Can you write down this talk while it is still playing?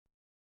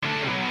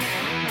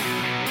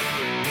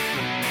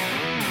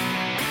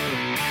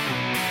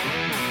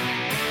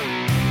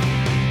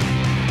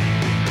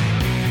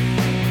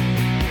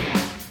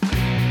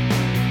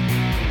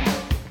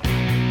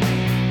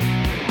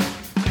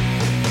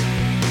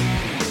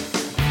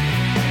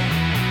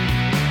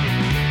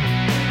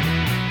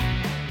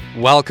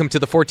Welcome to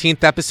the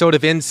 14th episode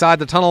of Inside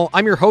the Tunnel.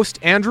 I'm your host,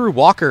 Andrew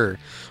Walker.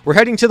 We're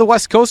heading to the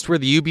West Coast where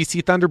the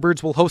UBC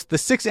Thunderbirds will host the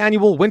 6th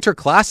annual Winter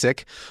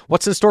Classic.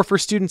 What's in store for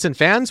students and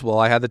fans? Well,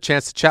 I had the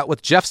chance to chat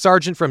with Jeff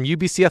Sargent from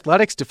UBC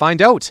Athletics to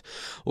find out.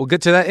 We'll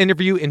get to that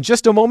interview in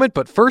just a moment,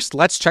 but first,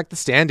 let's check the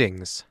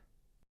standings.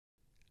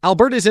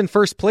 Alberta is in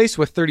first place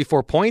with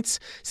 34 points.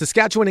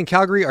 Saskatchewan and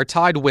Calgary are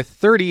tied with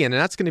 30, and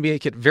that's going to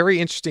make it very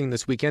interesting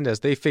this weekend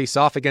as they face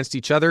off against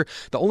each other.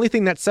 The only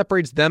thing that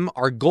separates them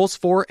are goals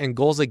for and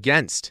goals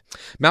against.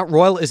 Mount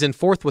Royal is in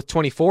fourth with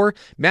 24,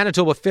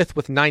 Manitoba fifth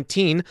with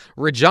 19,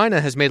 Regina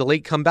has made a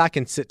late comeback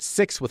and sits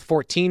sixth with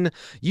 14,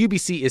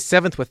 UBC is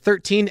seventh with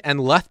 13,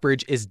 and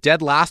Lethbridge is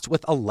dead last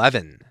with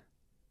 11.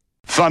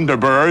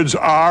 Thunderbirds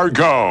are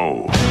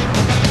go!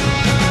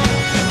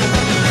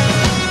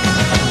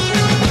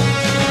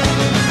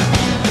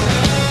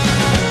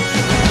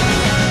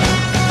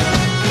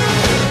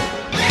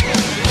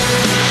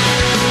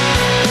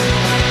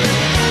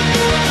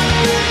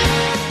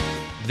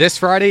 This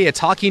Friday, it's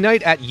hockey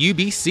night at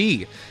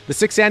UBC. The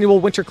 6th annual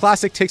Winter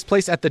Classic takes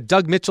place at the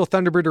Doug Mitchell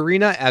Thunderbird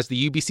Arena as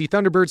the UBC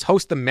Thunderbirds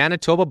host the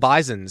Manitoba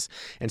Bisons,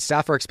 and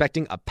staff are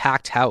expecting a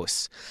packed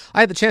house. I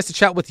had the chance to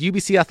chat with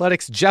UBC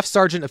Athletics' Jeff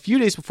Sargent a few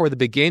days before the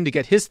big game to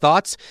get his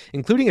thoughts,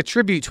 including a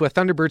tribute to a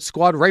Thunderbird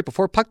squad right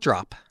before puck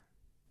drop.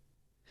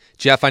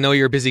 Jeff, I know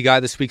you're a busy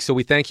guy this week, so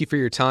we thank you for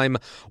your time.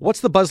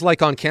 What's the buzz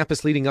like on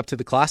campus leading up to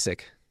the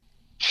Classic?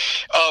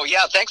 Oh, yeah.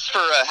 Thanks for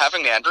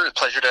having me, Andrew. It's a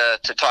pleasure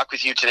to talk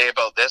with you today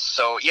about this.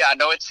 So, yeah,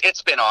 no,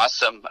 it's been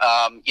awesome.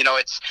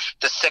 It's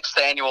the 6th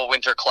annual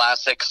Winter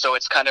Classic, so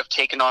it's kind of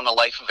taken on a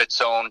life of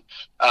its own,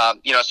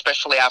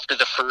 especially after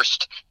the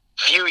first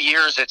few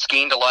years. It's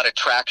gained a lot of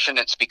traction.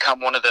 It's become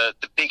one of the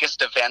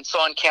biggest events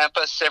on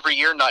campus every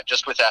year, not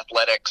just with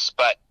athletics,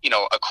 but,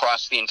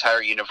 across the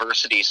entire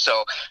university.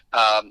 So,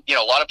 a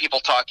lot of people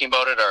talking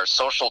about it. Our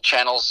social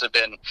channels have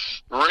been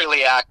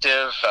really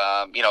active.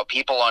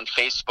 People on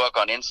Facebook,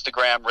 on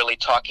Instagram, really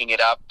talking it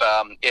up.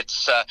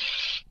 It's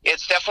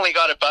definitely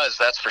got a buzz,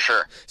 that's for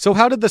sure. So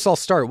how did this all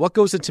start? What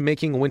goes into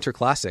making a Winter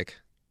Classic?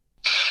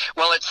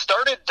 Well, it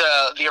started,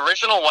 the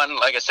original one,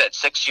 like I said,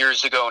 6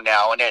 years ago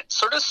now, and it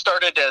sort of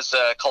started as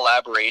a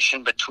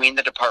collaboration between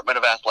the Department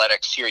of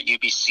Athletics here at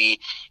UBC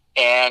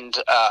and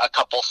a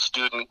couple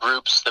student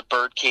groups, the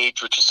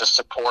Birdcage, which is a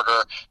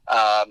supporter,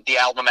 the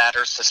Alma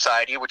Mater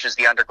Society, which is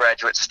the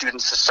undergraduate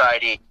student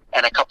society,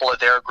 and a couple of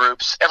their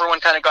groups. Everyone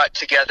kind of got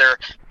together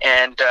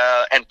and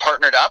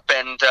partnered up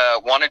and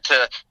wanted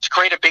to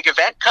create a big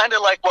event, kind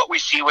of like what we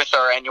see with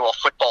our annual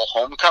football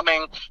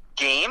homecoming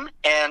game,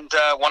 and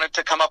wanted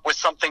to come up with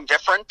something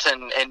different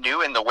and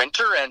new in the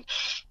winter,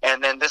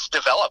 and then this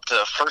developed.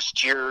 The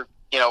first year,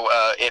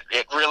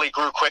 it really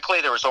grew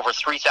quickly. There was over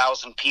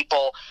 3,000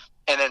 people.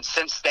 And then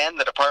since then,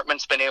 the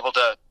department's been able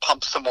to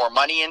pump some more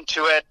money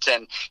into it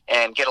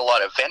and get a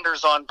lot of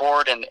vendors on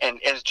board. And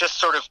it's just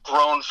sort of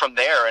grown from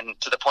there, and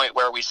to the point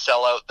where we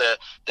sell out the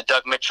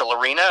Doug Mitchell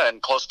Arena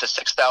and close to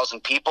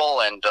 6,000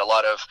 people, and a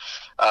lot of,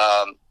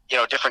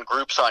 different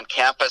groups on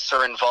campus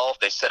are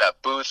involved. They set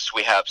up booths.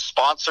 We have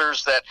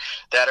sponsors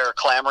that are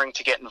clamoring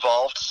to get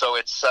involved. So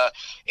it's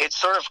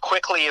sort of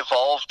quickly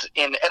evolved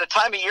at a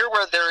time of year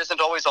where there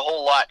isn't always a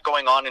whole lot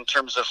going on in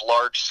terms of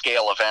large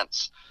scale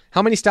events.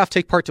 How many staff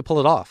take part to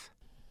pull it off?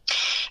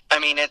 I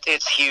mean,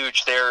 it's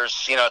huge.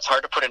 There's, it's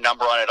hard to put a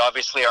number on it.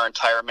 Obviously, our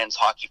entire men's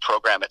hockey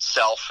program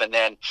itself, and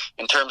then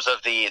in terms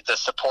of the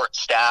support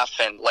staff,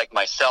 and like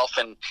myself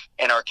and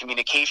our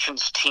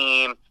communications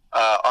team,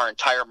 our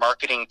entire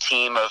marketing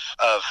team of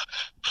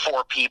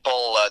 4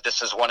 people.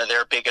 This is one of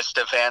their biggest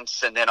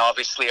events. And then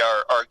obviously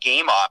our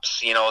game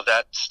ops,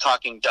 that's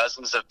talking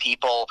dozens of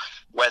people,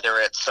 whether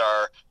it's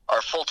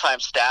our full-time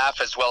staff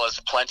as well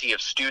as plenty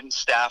of student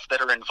staff that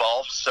are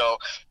involved. So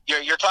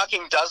you're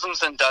talking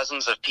dozens and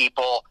dozens of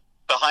people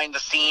behind the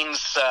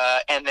scenes,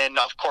 and then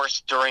of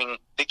course during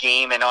the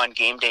game and on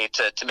game day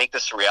to make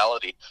this a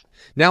reality.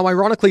 Now,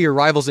 ironically, your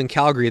rivals in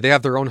Calgary, they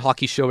have their own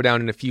hockey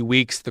showdown in a few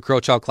weeks, the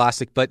Crowchild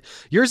Classic, but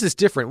yours is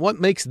different.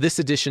 What makes this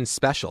edition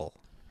special?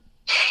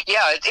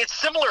 Yeah, it's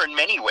similar in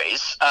many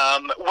ways.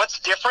 What's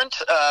different,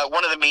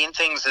 one of the main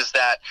things is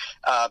that,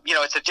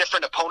 it's a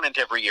different opponent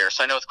every year.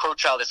 So I know with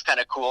Crowchild, it's kind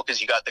of cool because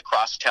you got the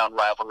crosstown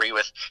rivalry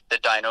with the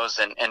Dinos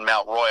and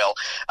Mount Royal.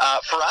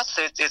 For us,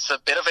 it's a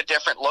bit of a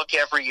different look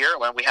every year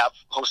when we have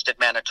hosted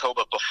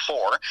Manitoba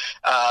before,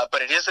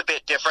 but it is a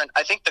bit different.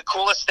 I think the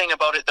coolest thing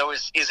about it, though,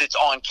 is it's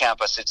on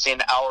campus. It's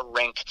in our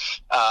rink.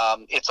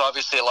 It's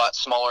obviously a lot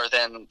smaller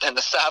than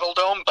the Saddle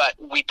Dome, but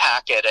we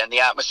pack it, and the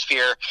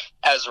atmosphere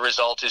as a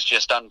result is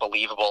just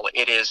unbelievable.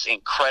 It is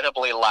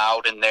incredibly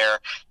loud in there,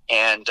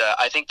 and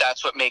I think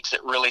that's what makes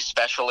it really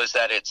special, is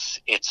that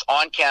it's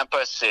on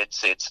campus,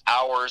 it's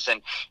ours,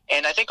 and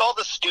I think all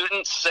the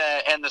students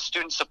and the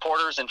student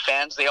supporters and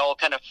fans, they all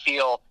kind of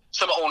feel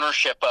some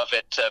ownership of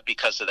it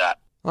because of that.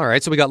 All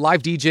right, so we got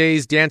live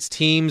DJs, dance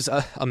teams,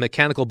 a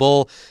mechanical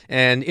bull,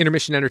 and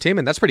intermission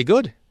entertainment. That's pretty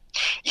good.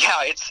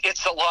 Yeah,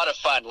 it's a lot of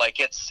fun. Like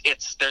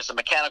there's a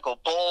mechanical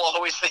bull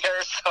always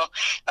there. So,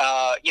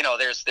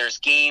 there's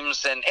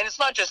games and it's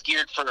not just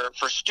geared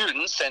for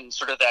students and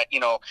sort of that,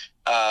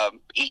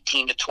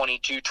 18 to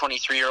 22,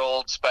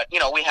 23-year-olds, but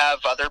we have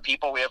other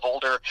people, we have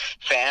older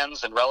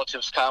fans and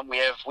relatives come. We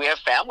have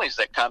families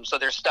that come. So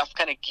there's stuff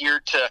kind of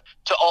geared to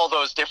all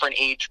those different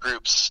age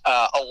groups.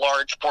 A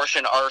large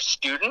portion are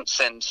students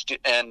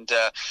and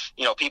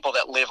people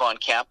that live on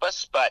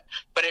campus, but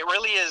it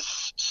really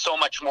is so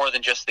much more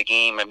than just the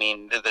game. I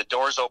mean, the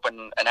doors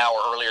open an hour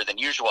earlier than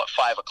usual at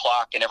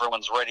 5:00 and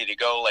everyone's ready to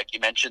go. Like you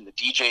mentioned, the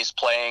DJ's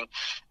playing.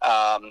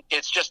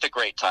 It's just a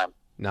great time.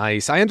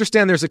 Nice. I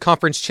understand there's a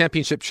conference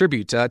championship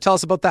tribute. Tell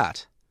us about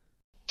that.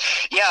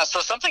 Yeah, so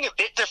something a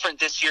bit different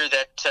this year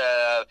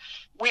that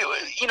we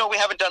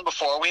haven't done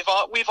before.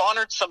 We've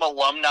honored some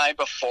alumni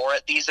before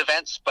at these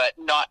events, but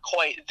not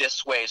quite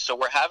this way. So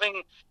we're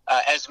having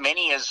as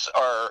many as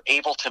are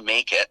able to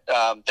make it.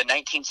 The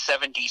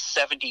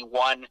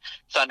 1970-71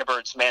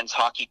 Thunderbirds men's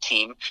hockey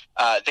team,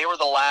 they were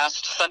the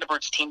last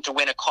Thunderbirds team to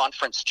win a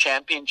conference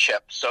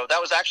championship. So that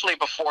was actually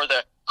before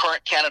the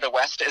current Canada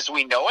West as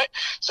we know it.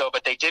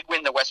 But they did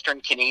win the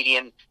Western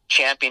Canadian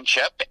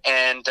Championship,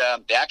 and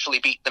they actually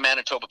beat the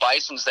Manitoba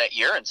Bisons that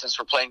year. And since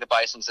we're playing the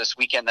Bisons this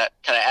weekend, that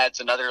kind of adds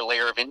another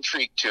layer of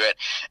intrigue to it.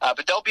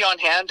 But they'll be on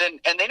hand,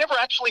 and they never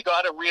actually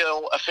got a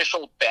real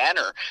official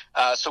banner.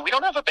 So we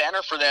don't have a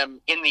banner for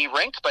them in the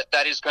rink, but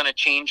that is going to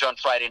change on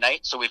Friday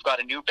night. So we've got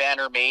a new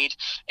banner made,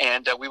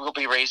 and we will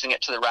be raising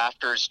it to the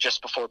rafters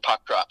just before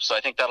puck drop. So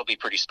I think that'll be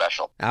pretty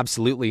special.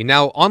 Absolutely.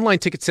 Now, online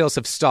ticket sales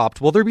have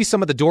stopped. Will there be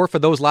some at the door for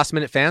those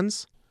last-minute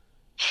fans?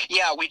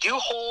 Yeah, we do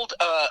hold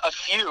a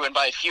few, and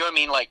by a few I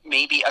mean like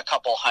maybe a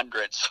couple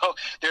hundred. So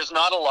there's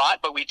not a lot,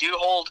 but we do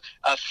hold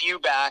a few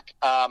back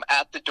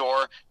at the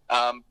door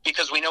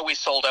because we know we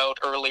sold out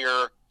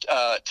earlier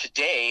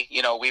today.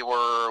 We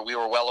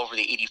were well over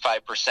the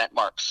 85%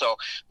 mark. So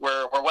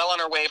we're well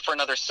on our way for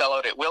another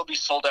sellout. It will be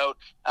sold out,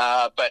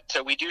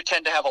 but we do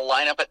tend to have a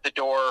lineup at the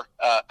door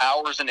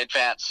hours in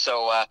advance.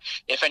 So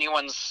if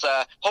anyone's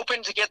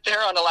hoping to get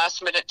there on a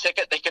last-minute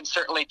ticket, they can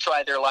certainly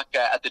try their luck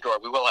at the door.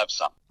 We will have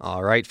some.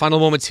 All right,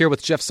 final moments here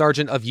with Jeff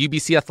Sargent of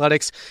UBC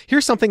Athletics.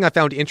 Here's something I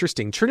found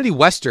interesting. Trinity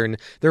Western,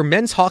 their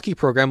men's hockey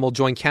program, will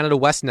join Canada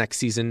West next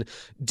season.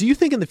 Do you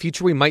think in the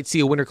future we might see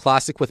a Winter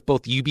Classic with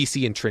both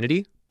UBC and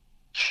Trinity?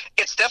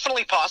 It's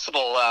definitely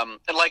possible.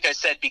 And like I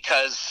said,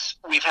 because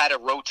we've had a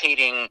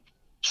rotating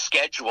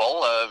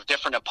schedule of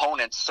different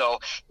opponents. So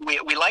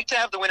we like to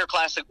have the Winter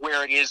Classic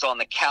where it is on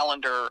the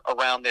calendar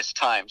around this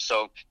time,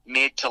 so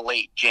mid to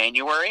late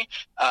January.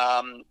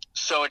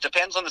 So it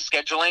depends on the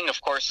scheduling.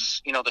 Of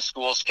course, the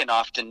schools can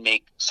often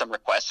make some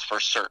requests for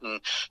certain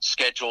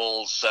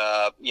schedules,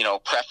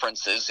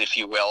 preferences, if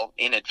you will,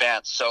 in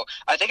advance. So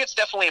I think it's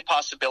definitely a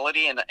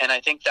possibility, and I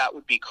think that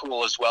would be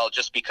cool as well,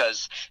 just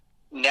because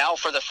now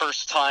for the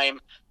first time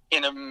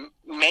in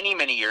many,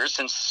 many years,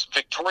 since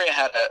Victoria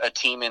had a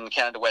team in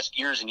Canada West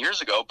years and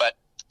years ago, but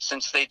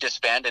since they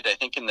disbanded, I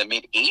think in the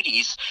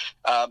mid-'80s,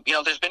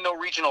 there's been no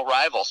regional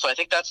rival. So I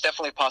think that's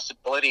definitely a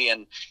possibility,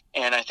 and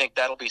I think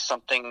that'll be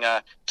something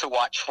to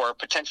watch for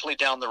potentially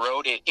down the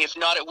road. If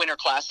not at Winter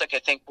Classic, I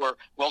think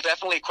we'll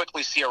definitely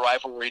quickly see a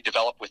rivalry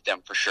develop with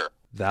them for sure.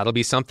 That'll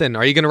be something.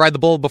 Are you going to ride the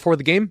bull before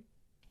the game?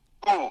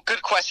 Ooh,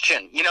 good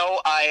question.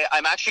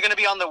 I'm actually going to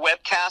be on the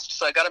webcast,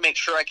 so I got to make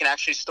sure I can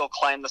actually still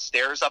climb the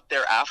stairs up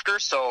there after,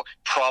 so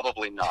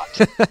probably not.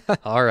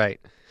 All right.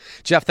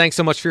 Jeff, thanks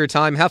so much for your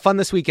time. Have fun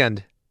this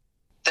weekend.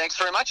 Thanks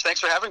very much. Thanks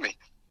for having me.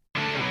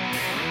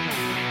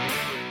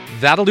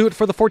 That'll do it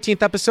for the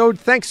 14th episode.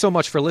 Thanks so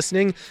much for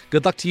listening.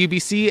 Good luck to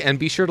UBC, and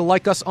be sure to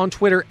like us on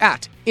Twitter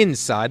at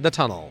Inside the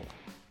Tunnel.